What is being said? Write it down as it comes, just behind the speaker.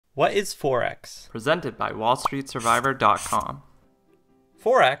What is Forex? Presented by WallStreetSurvivor.com.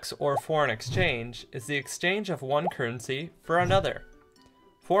 Forex, or foreign exchange, is the exchange of one currency for another.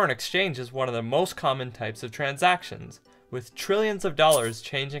 Foreign exchange is one of the most common types of transactions, with trillions of dollars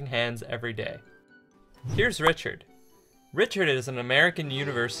changing hands every day. Here's Richard. Richard is an American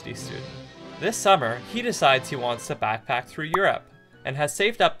university student. This summer, he decides he wants to backpack through Europe, and has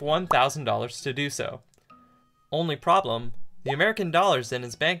saved up $1,000 to do so. Only problem, the American dollars in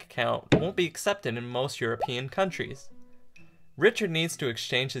his bank account won't be accepted in most European countries. Richard needs to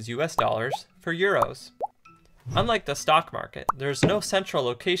exchange his US dollars for euros. Unlike the stock market, there's no central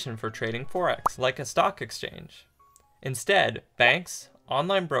location for trading Forex like a stock exchange. Instead, banks,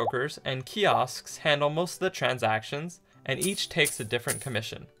 online brokers, and kiosks handle most of the transactions, and each takes a different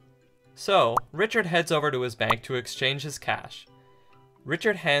commission. So, Richard heads over to his bank to exchange his cash.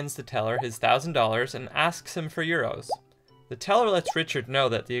 Richard hands the teller his $1,000 and asks him for euros. The teller lets Richard know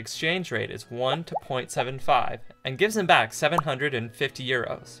that the exchange rate is 1 to 0.75 and gives him back 750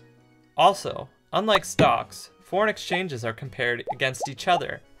 euros. Also, unlike stocks, foreign exchanges are compared against each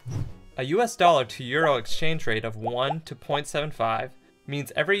other. A US dollar to euro exchange rate of 1 to 0.75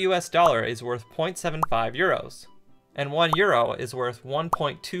 means every US dollar is worth 0.75 euros, and 1 euro is worth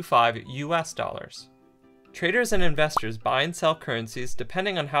 1.25 US dollars. Traders and investors buy and sell currencies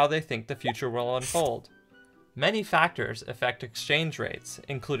depending on how they think the future will unfold. Many factors affect exchange rates,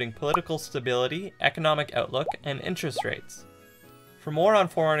 including political stability, economic outlook, and interest rates. For more on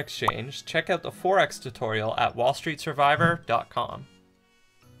foreign exchange, check out the Forex tutorial at WallStreetSurvivor.com.